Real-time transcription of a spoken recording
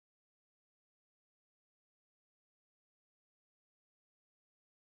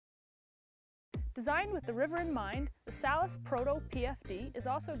Designed with the river in mind, the Salus Proto PFD is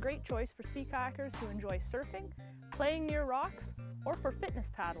also a great choice for sea kayakers who enjoy surfing, playing near rocks, or for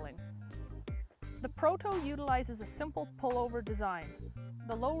fitness paddling. The Proto utilizes a simple pullover design.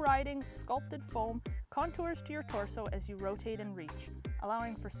 The low-riding, sculpted foam contours to your torso as you rotate and reach,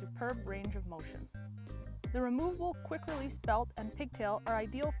 allowing for superb range of motion. The removable quick-release belt and pigtail are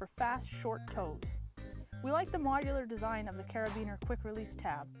ideal for fast, short tows. We like the modular design of the carabiner quick-release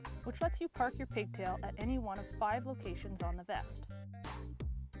tab, which lets you park your pigtail at any one of 5 locations on the vest.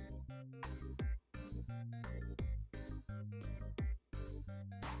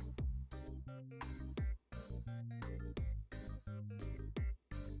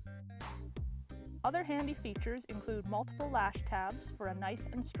 Other handy features include multiple lash tabs for a knife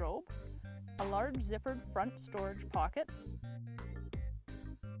and strobe, a large zippered front storage pocket,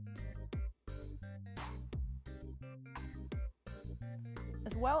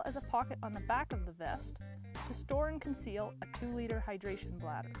 as well as a pocket on the back of the vest to store and conceal a 2-liter hydration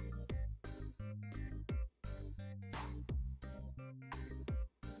bladder.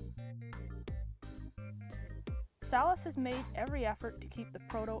 Salus has made every effort to keep the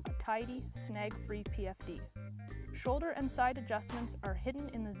Proto a tidy, snag-free PFD. Shoulder and side adjustments are hidden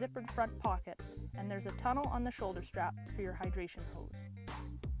in the zippered front pocket, and there's a tunnel on the shoulder strap for your hydration hose.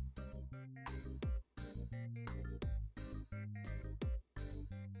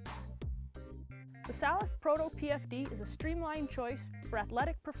 The Salus Proto PFD is a streamlined choice for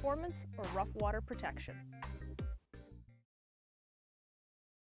athletic performance or rough water protection.